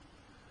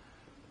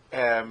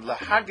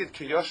Lahagid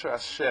Kiyosher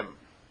Hashem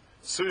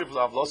Suriv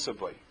Lav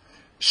Losaboy.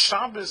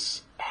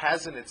 Shabbos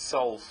has in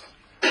itself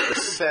a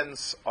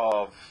sense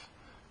of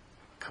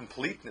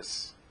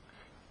completeness.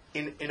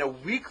 In a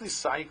weekly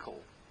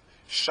cycle,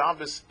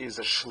 Shabbos is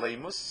a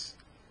shleimus,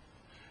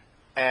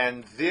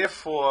 and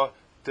therefore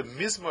the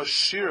Mizmor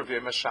Shir of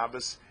Yom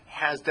Shabbos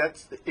has that.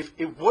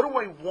 What do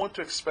I want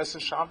to express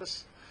in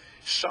Shabbos?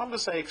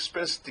 Shabbos I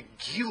express the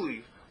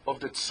gili of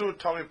the Tzur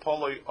Tamim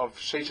Poloi of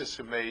Sheishes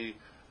Yemei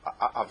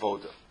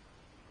Avoda.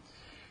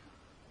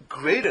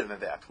 Greater than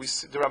that,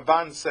 the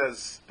Ramban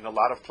says in a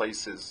lot of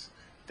places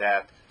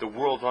that the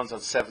world runs on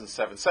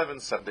 777,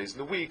 7 days in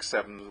the week,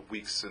 7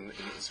 weeks in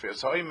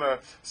Sfiras HaOmer,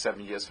 7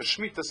 years for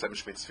Shemitah, 7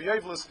 Shemitahs for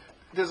Yevlis.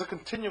 There's a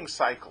continuing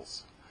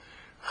cycles.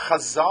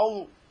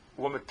 Chazal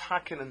were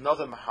metakin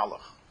another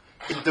mahalach.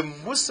 In the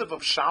Musaf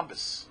of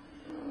Shabbos,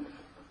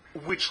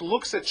 which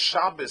looks at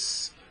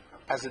Shabbos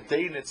as a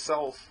day in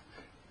itself,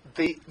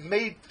 they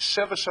made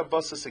Sheva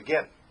Shabbos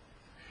again.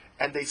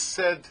 And they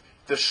said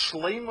the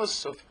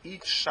shleimus of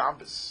each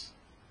Shabbos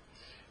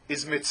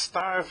is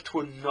mitzdarv to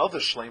another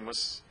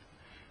shleimus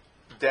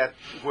that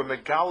we're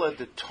megala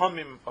the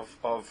tomim of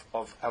our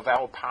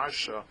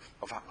parsha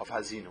of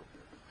Hazinu.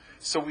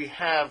 So we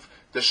have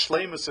the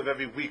shleimus of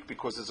every week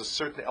because there's a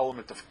certain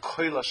element of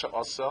koila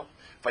sha'asa,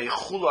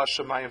 vayichulu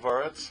hashemayim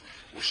v'aretz.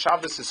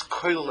 Shabbos is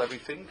koil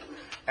everything,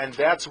 and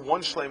that's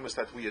one shleimus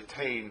that we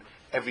attain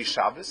every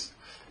Shabbos.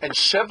 And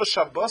Sheva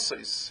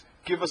Shabbosos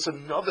give us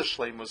another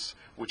shleimus,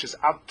 which is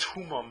ab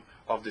tumam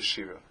of the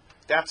shira.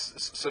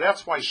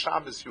 That's why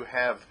Shabbos you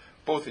have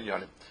both in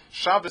Yonim.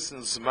 Shabbos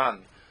and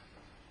Zman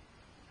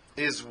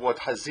is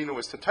what Hazinu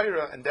is to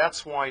Torah, and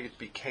that's why it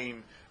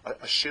became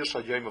a Shir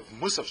Shal Yom of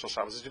Musaf Shal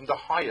Shabbos. It's even the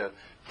higher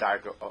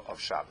darga of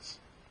Shabbos.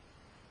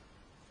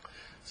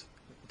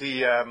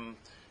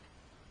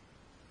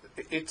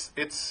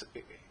 It's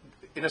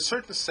in a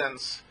certain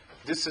sense,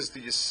 this is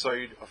the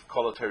Yesod of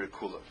Kol HaTorah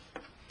Kula.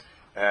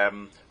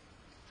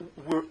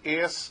 We're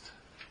asked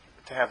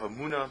to have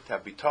Emunah, to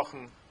have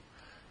Bitochen,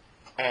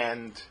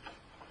 and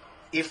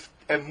if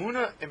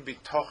Emunah and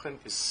Bitochen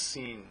is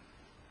seen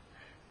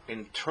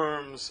in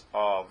terms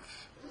of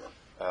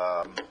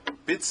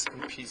bits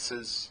and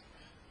pieces,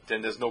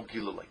 then there's no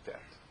Gila like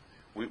that.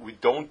 We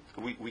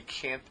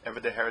can't ever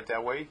deher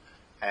that way,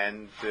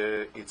 and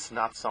it's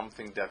not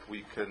something that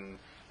we can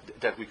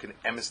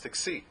emistic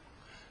see.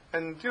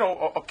 And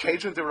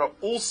occasionally there are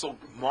also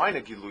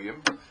minor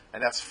Giluyim,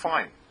 and that's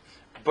fine.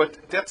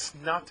 But that's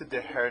not the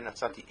deher, and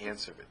that's not the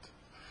answer of it.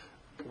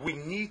 We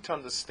need to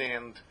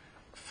understand,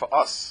 for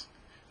us,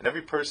 and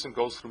every person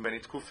goes through many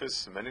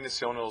tkufis, many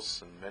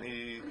nisyonos, and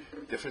many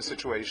different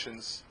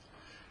situations.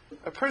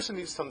 A person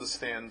needs to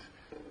understand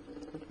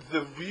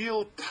the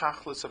real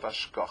tachlis of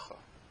ashgacha,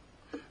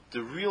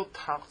 the real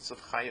tachlis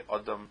of Chai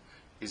Adam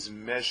is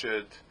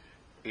measured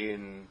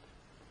in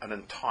an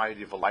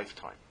entirety of a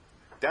lifetime.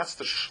 That's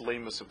the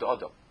shleimus of the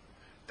Adam.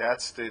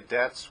 That's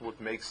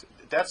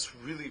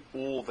really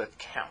all that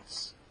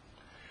counts.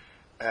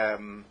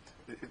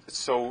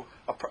 So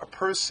a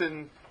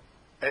person,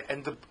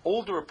 and the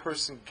older a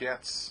person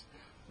gets,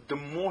 the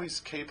more he's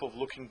capable of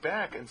looking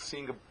back and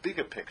seeing a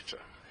bigger picture.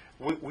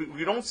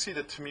 We don't see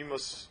the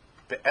Temimus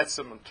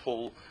be'etzem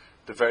until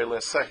the very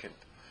last second.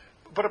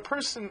 But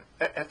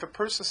if a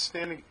person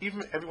standing,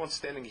 even everyone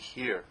standing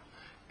here,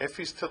 if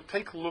he's to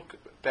take a look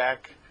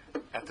back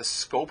at the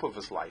scope of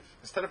his life,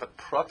 instead of at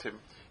pratim,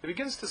 he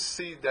begins to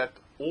see that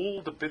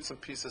all the bits and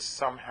pieces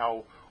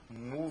somehow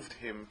moved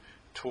him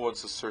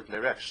towards a certain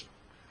direction.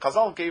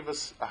 Chazal gave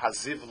us a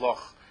haziv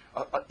loch.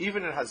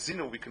 Even in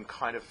Hazinu, we can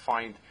kind of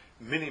find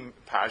mini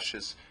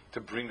parshas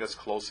to bring us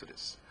close to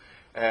this.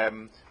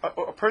 A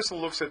person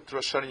looks at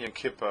Rosh Hashanah and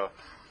Kippur,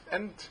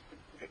 and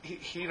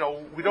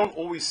we don't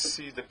always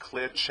see the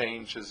clear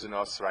changes in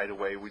us right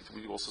away. We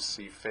also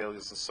see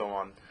failures and so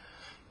on.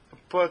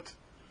 But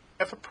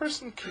if a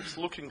person keeps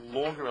looking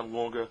longer and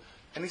longer,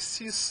 and he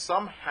sees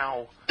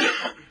somehow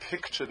a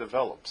picture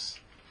develops,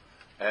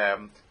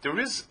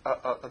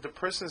 the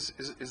person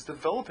is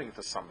developing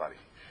into somebody,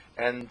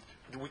 and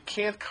we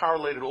can't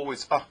correlate it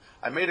always.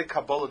 I made a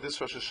Kabbalah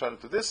this Rosh Hashanah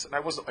to this, and I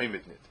wasn't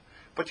oimid in it.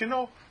 But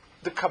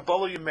the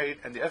Kabbalah you made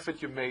and the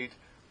effort you made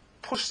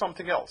pushed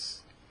something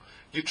else.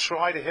 You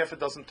tried a half a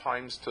dozen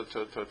times to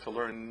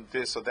learn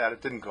this or that,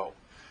 it didn't go.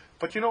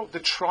 But the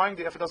trying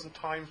the half a dozen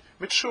times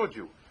matured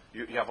you.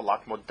 You have a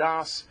lot more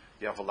das,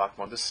 you have a lot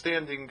more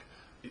understanding,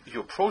 you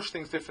approach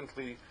things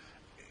differently.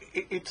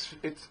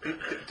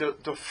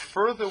 The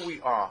further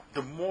we are,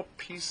 the more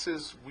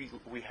pieces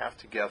we have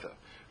together,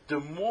 the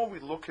more we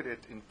look at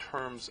it in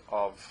terms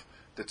of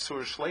the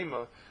Tzur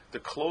Shlema, the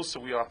closer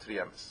we are to the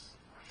Emes.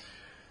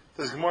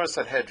 There's Gemara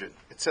Sanhedrin.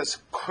 It says,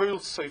 Koil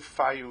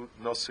Soifayu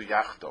Nosu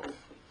Yachtov.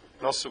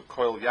 Nosu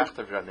Koil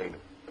Yachtov Ranenu.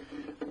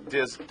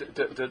 There's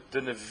the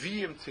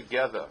Nevi'im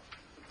together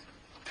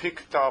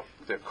picked up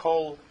their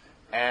kol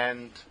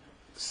and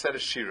said a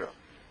shira.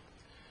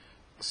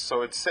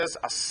 So it says,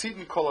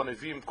 Asidin kol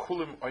Nevi'im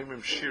kulim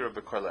oimim shira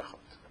b'koil echad.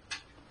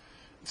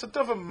 It's a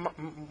dava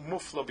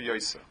mufla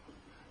b'yoysa.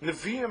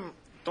 Nevi'im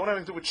don't have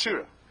anything to do with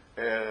shira.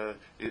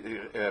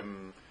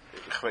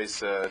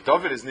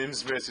 David is named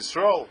Zmiris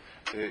Yisrael.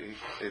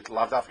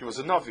 Lavdafki was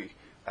a Navi.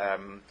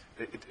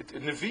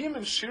 Nevi'im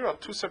and Shira are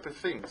two separate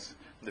things.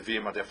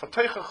 Nevi'im are there for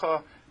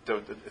Teichacha,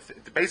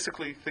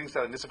 basically things that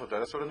are Nisapot.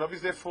 That's what a Navi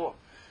is there for.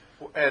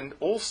 And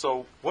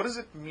also, what does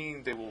it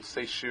mean they will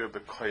say Shira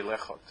b'koil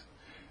echad?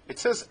 It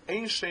says,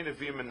 Ein shnei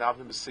Nevi'im and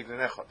Navim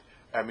b'signin echad.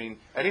 I mean,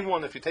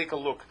 anyone, if you take a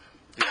look,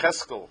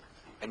 Yecheskel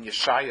and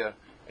Yeshaya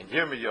and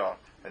Yirmiyah,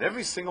 and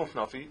every single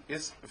Navi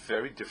is a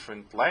very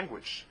different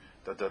language.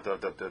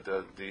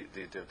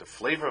 The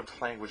flavor of the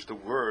language, the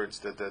words,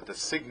 the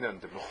signon,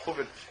 the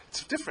mechuvin,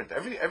 it's different.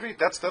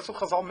 That's what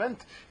Chazal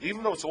meant.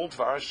 Even though it's all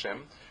Dvar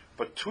Hashem,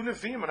 but two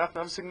Nevi'im are not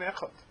Nav Sign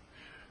Echad.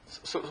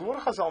 So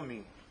what does Chazal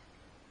mean?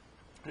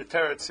 The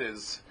Teretz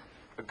is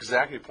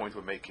exactly the point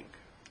we're making.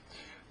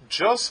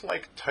 Just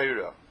like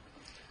Torah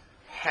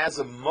has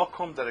a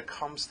makom that it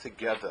comes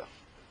together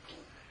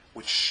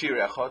with Shir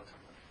Echad,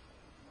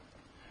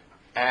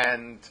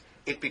 and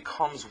it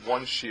becomes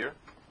one Shir,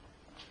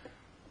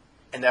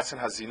 and that's in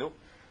Hazinu.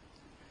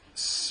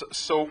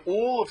 So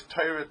all of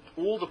Torah,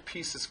 all the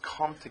pieces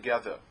come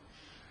together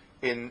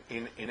in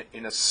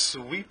a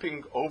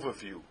sweeping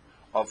overview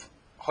of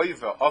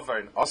Hoiva, Avar,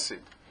 and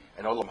Asid,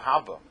 and Olam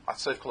Haba,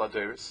 Atzayv Kol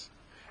Aderis,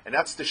 and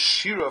that's the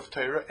Shira of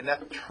Torah, and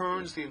that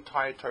turns the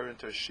entire Torah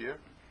into a Shir.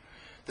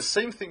 The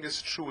same thing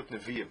is true with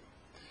Nevi'im.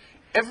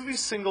 Every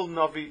single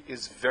Navi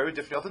is very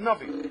different. The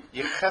Navi,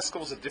 Yecheskel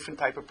was a different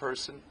type of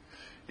person.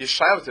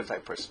 Yeshaya was a different type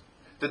of person.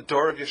 The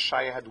door of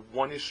Yeshaya had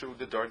one issue.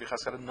 The door of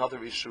Yecheskel had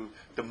another issue.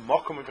 The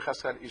Mokum of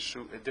Yecheskel had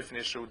a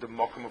different issue. The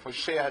Mokum of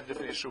Hosea had a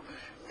different issue.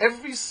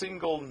 Every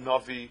single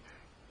Navi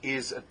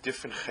is a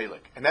different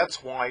chelik, and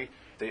that's why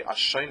they are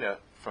shayna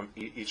from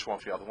each one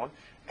from the other one,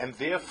 and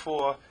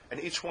therefore, and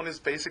each one is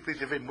basically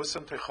divin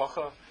musam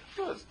techacha,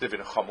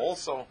 divin cham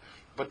also,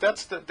 but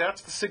that's the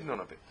signal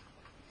of it.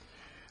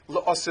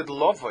 La'asid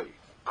lovay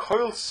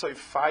koil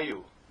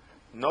soifayu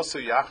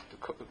nosu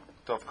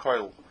yachtav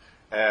koil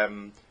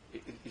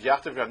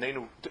yachtav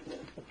ganenu.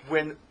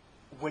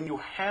 When you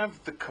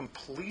have the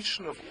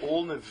completion of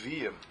all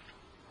nevi'im,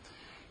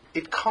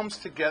 it comes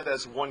together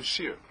as one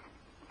shir.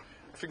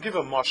 If you give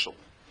a mashal,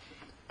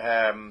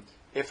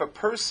 if a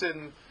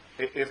person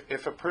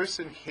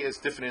hears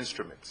different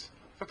instruments,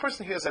 if a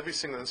person hears every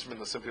single instrument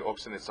that simply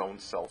opens in its own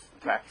self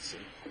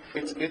practicing,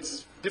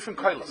 it's different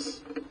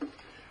kailas.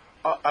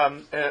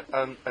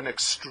 An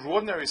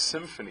extraordinary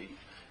symphony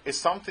is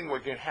something where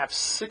you can have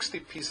 60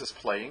 pieces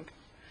playing,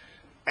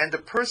 and the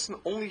person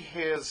only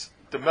hears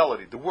the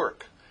melody, the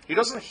work. He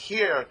doesn't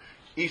hear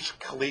each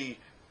kli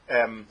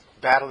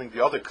battling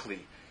the other kli.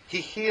 He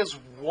hears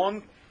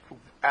one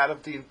out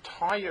of the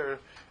entire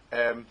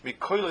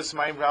Mikoilis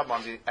Mayim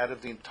Rabban, out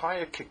of the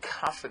entire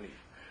cacophony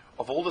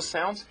of all the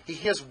sounds. He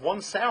hears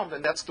one sound,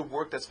 and that's the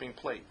work that's being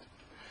played.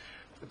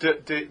 The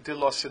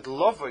Lasid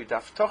Lovoi, the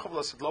Aftach of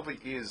Lasid Lovoi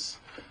is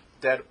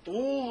that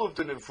all of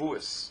the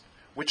nevuas,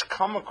 which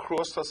come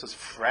across us as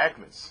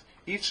fragments,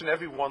 each and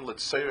every one,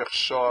 L'Tzeirech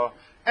Shah,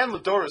 and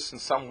L'Doris in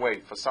some way,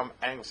 for some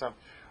angle,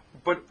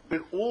 but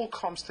it all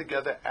comes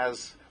together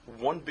as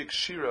one big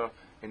shira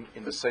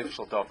in the Sefer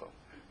Shel Dava,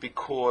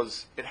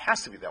 because it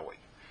has to be that way.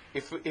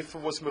 If it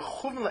was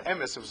Mechuven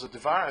Le'emes, if it was a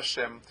Devar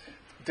Hashem,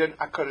 then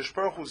HaKadosh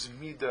Baruch Hu's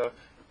Midah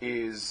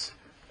is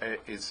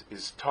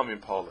Tomim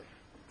Poli.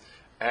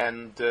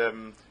 And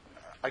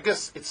I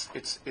guess it's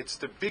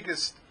the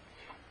biggest,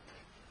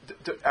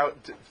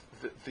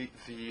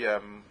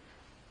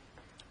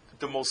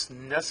 the most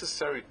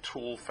necessary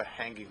tool for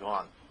hanging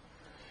on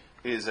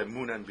is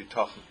Emunah and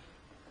Bitachon.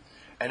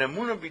 And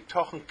Emunah and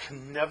Bitachon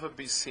can never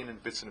be seen in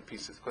bits and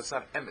pieces, because it's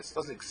not emes, it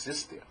doesn't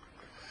exist there.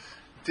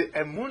 The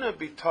Emunah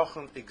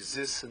Bitachon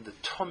exists in the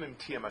Tomim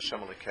Tiyam Hashem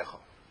Alekecha.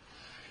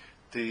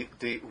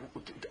 The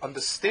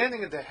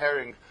understanding of the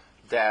herring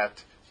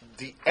that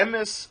the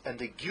emes and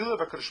the Gila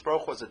of HaKadosh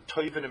Baruch Hu as a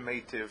toiv and a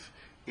meitiv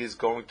is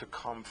going to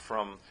come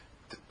from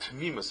the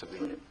Temimus of the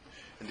Yom.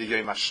 In the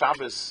Yom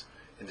HaShabbos,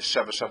 in the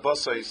Sheva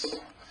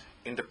Shabbosos,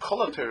 in the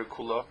Kol HaTorah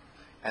Kula,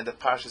 and the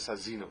Parshas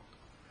Hazinu,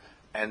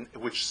 and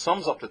which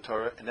sums up the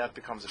Torah, and that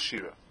becomes a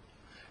shira.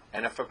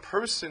 And if a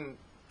person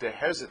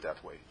hears it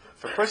that way,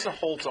 if a person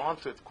holds on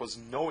to it, because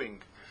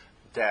knowing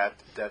that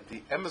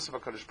the emes of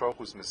HaKadosh Baruch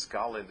Hu is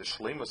miskala in the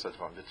shleimus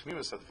advarim, the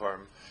temimus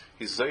advarim,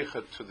 he's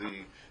zeichet to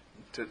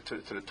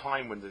the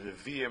time when the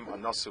nevi'im are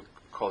nasu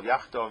kol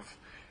yachdav,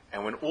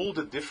 and when all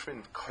the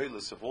different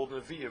koilas of all the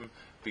nevi'im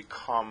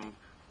become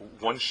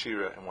one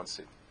shira and one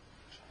sin.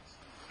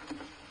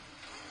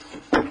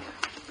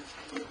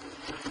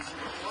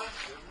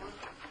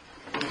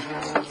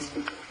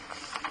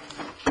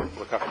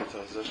 לקחת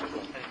את זה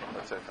שלו,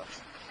 לצאת.